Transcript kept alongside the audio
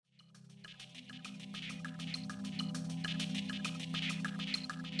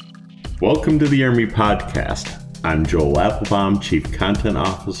Welcome to the ERMI Podcast. I'm Joel Applebaum, Chief Content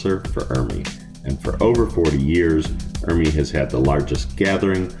Officer for ERMI. And for over 40 years, ERMI has had the largest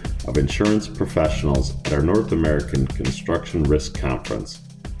gathering of insurance professionals at our North American Construction Risk Conference,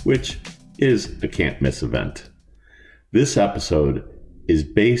 which is a can't-miss event. This episode is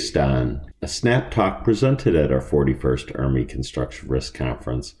based on a snap talk presented at our 41st ERMI Construction Risk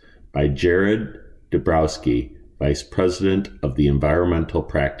Conference by Jared Dabrowski, Vice President of the Environmental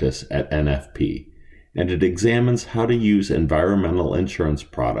Practice at NFP, and it examines how to use environmental insurance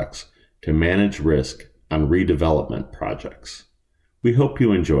products to manage risk on redevelopment projects. We hope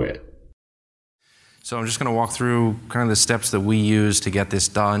you enjoy it. So I'm just going to walk through kind of the steps that we use to get this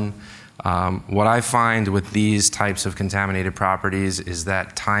done. What I find with these types of contaminated properties is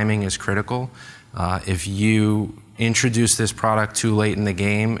that timing is critical. If you introduce this product too late in the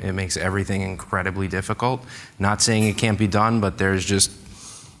game, it makes everything incredibly difficult. Not saying it can't be done, but there's just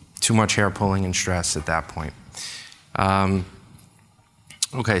too much hair pulling and stress at that point.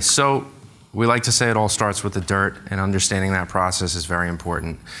 Okay, so we like to say it all starts with the dirt, and understanding that process is very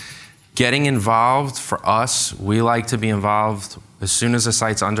important. Getting involved, for us, we like to be involved as soon as a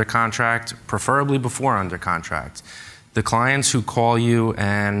site's under contract, preferably before under contract. The clients who call you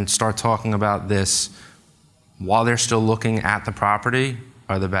and start talking about this while they're still looking at the property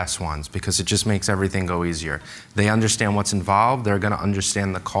are the best ones, because it just makes everything go easier. They understand what's involved, they're gonna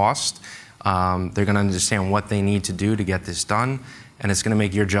understand the cost, they're gonna understand what they need to do to get this done, and it's gonna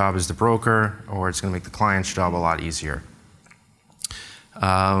make your job as the broker, or it's gonna make the client's job a lot easier.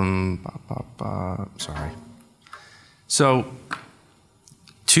 Sorry. So,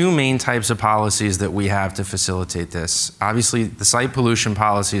 two main types of policies that we have to facilitate this. Obviously, the site pollution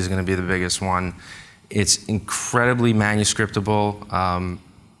policy is gonna be the biggest one. It's incredibly manuscriptable.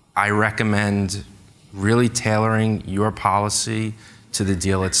 I recommend really tailoring your policy to the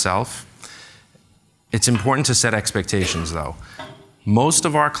deal itself. It's important to set expectations, though. Most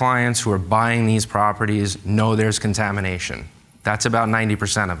of our clients who are buying these properties know there's contamination. That's about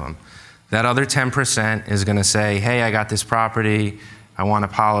 90% of them. That other 10% is gonna say, hey, I got this property, I want a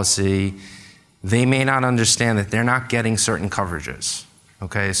policy. They may not understand that they're not getting certain coverages,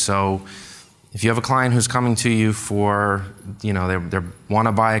 okay? So if you have a client who's coming to you for, they want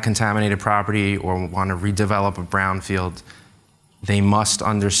to buy a contaminated property or want to redevelop a brownfield, they must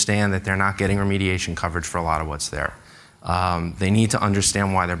understand that they're not getting remediation coverage for a lot of what's there. They need to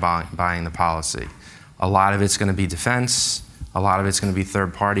understand why they're buying the policy. A lot of it's going to be defense. A lot of it's going to be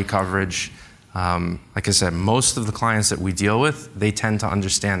third-party coverage. Like I said, most of the clients that we deal with, they tend to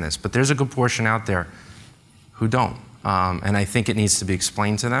understand this. But there's a good portion out there who don't. And I think it needs to be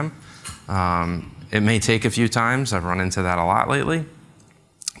explained to them. It may take a few times. I've run into that a lot lately.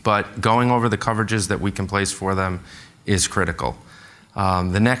 But going over the coverages that we can place for them is critical.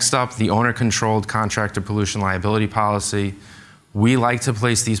 The next up, the owner-controlled contractor pollution liability policy. We like to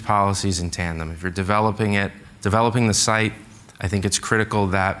place these policies in tandem. If you're developing the site, I think it's critical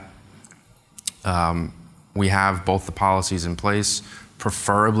that we have both the policies in place,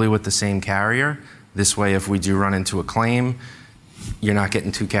 preferably with the same carrier. This way, if we do run into a claim, you're not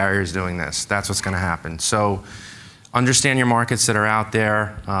getting two carriers doing this. That's what's going to happen. So understand your markets that are out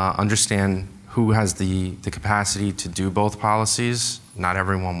there. Understand who has the capacity to do both policies. Not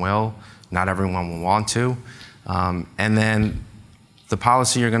everyone will. Not everyone will want to. And then the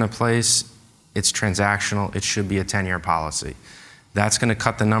policy you're going to place, it's transactional. It should be a 10-year policy. That's going to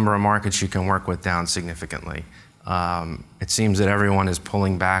cut the number of markets you can work with down significantly. It seems that everyone is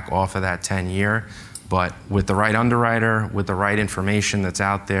pulling back off of that 10-year. But with the right underwriter, with the right information that's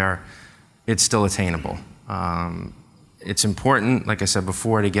out there, it's still attainable. It's important, like I said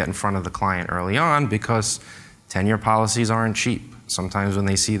before, to get in front of the client early on, because 10-year policies aren't cheap. Sometimes when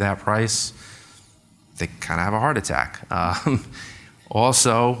they see that price, they kind of have a heart attack.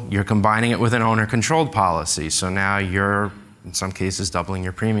 Also, you're combining it with an owner-controlled policy. So now you're, in some cases, doubling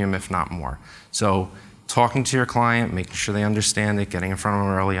your premium, if not more. So talking to your client, making sure they understand it, getting in front of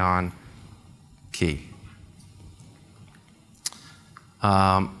them early on, key.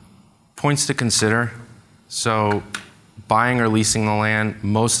 Points to consider. So buying or leasing the land,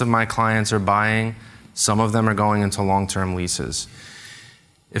 most of my clients are buying. Some of them are going into long-term leases.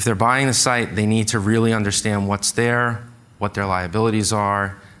 If they're buying the site, they need to really understand what's there, what their liabilities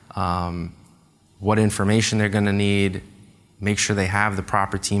are, what information they're going to need, make sure they have the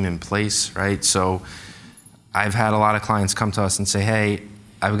proper team in place, right? So I've had a lot of clients come to us and say, hey,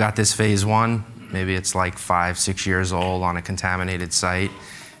 I've got this phase one. Maybe it's like 5-6 years old on a contaminated site.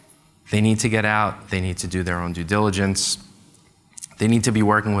 They need to get out. They need to do their own due diligence. They need to be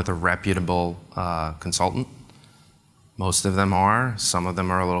working with a reputable consultant. Most of them are. Some of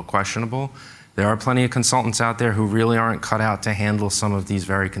them are a little questionable. There are plenty of consultants out there who really aren't cut out to handle some of these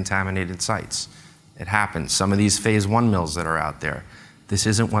very contaminated sites. It happens. Some of these phase 1 mills that are out there, this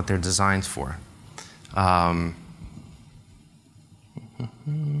isn't what they're designed for.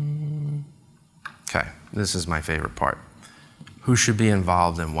 Okay, this is my favorite part. Who should be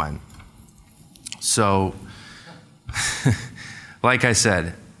involved and when? So, like I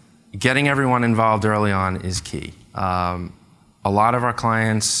said, getting everyone involved early on is key. A lot of our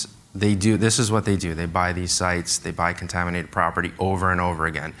clients, this is what they do. They buy these sites, they buy contaminated property over and over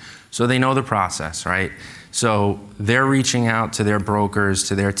again. So they know the process, right? So they're reaching out to their brokers,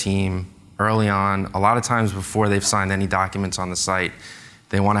 to their team early on. A lot of times before they've signed any documents on the site,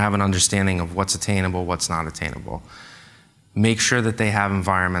 they want to have an understanding of what's attainable, what's not attainable. Make sure that they have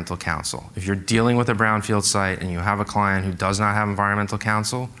environmental counsel. If you're dealing with a brownfield site and you have a client who does not have environmental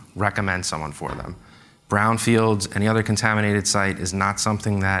counsel, recommend someone for them. Brownfields, any other contaminated site is not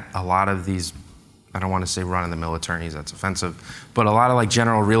something that a lot of these, I don't want to say run-of-the-mill attorneys, that's offensive, but a lot of like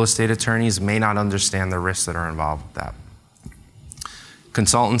general real estate attorneys may not understand the risks that are involved with that.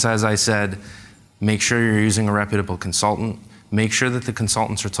 Consultants, as I said, make sure you're using a reputable consultant. Make sure that the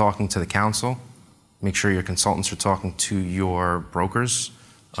consultants are talking to the counsel. Make sure your consultants are talking to your brokers,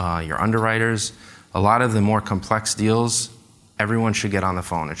 your underwriters. A lot of the more complex deals, everyone should get on the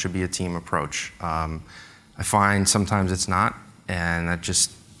phone. It should be a team approach. I find sometimes it's not, and that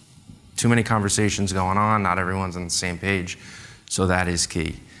just too many conversations going on, not everyone's on the same page, so that is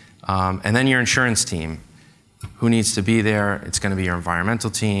key. And then your insurance team. Who needs to be there? It's going to be your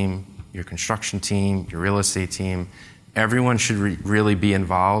environmental team, your construction team, your real estate team. Everyone should really be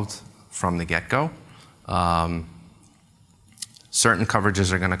involved from the get-go. Certain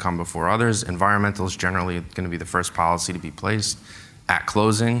coverages are going to come before others. Environmental is generally going to be the first policy to be placed at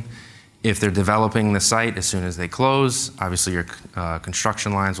closing. If they're developing the site as soon as they close, obviously your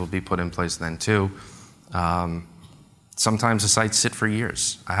construction lines will be put in place then too. Sometimes the sites sit for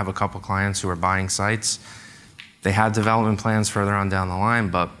years. I have a couple clients who are buying sites. They had development plans further on down the line,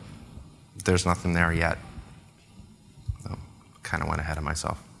 but there's nothing there yet. So, kind of went ahead of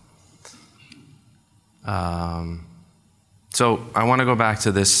myself. So I want to go back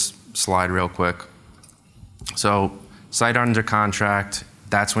to this slide real quick. So site under contract,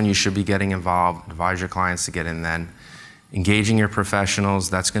 that's when you should be getting involved. Advise your clients to get in then. Engaging your professionals,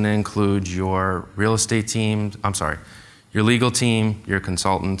 that's going to include your real estate team, your legal team, your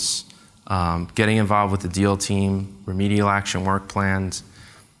consultants, getting involved with the deal team, remedial action work plans,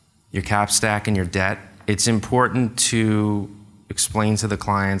 your cap stack and your debt. It's important to explain to the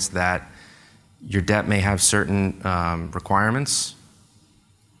clients that your debt may have certain requirements.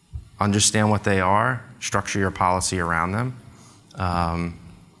 Understand what they are, structure your policy around them.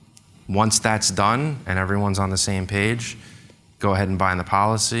 Once that's done and everyone's on the same page, go ahead and bind the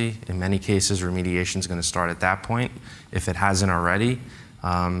policy. In many cases, remediation is going to start at that point, if it hasn't already.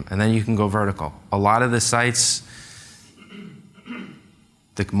 And then you can go vertical. A lot of the sites,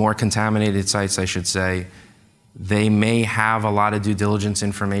 the more contaminated sites, I should say, they may have a lot of due diligence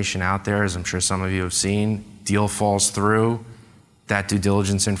information out there, as I'm sure some of you have seen. Deal falls through, that due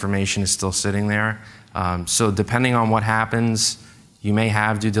diligence information is still sitting there. So depending on what happens, you may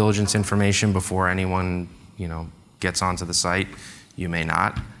have due diligence information before anyone, gets onto the site. You may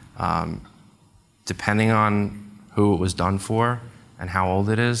not. Depending on who it was done for and how old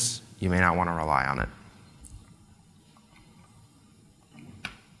it is, you may not want to rely on it.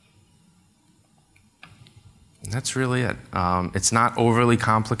 And that's really it. It's not overly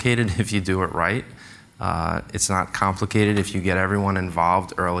complicated if you do it right. It's not complicated if you get everyone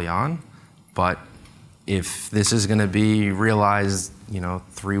involved early on. But if this is going to be realized,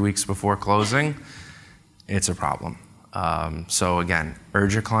 3 weeks before closing, it's a problem. So again,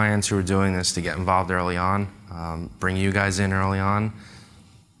 urge your clients who are doing this to get involved early on. Bring you guys in early on.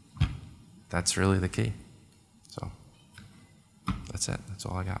 That's really the key. So that's it. That's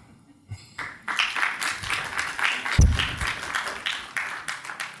all I got.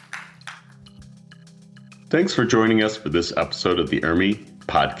 Thanks for joining us for this episode of the ERMI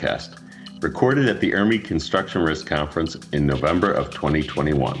podcast, recorded at the ERMI Construction Risk Conference in November of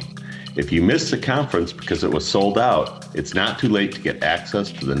 2021. If you missed the conference because it was sold out, it's not too late to get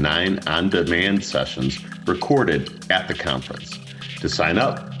access to the 9 on-demand sessions recorded at the conference. To sign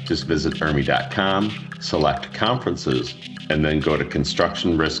up, just visit ERMI.com, select conferences, and then go to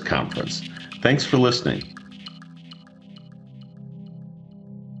Construction Risk Conference. Thanks for listening.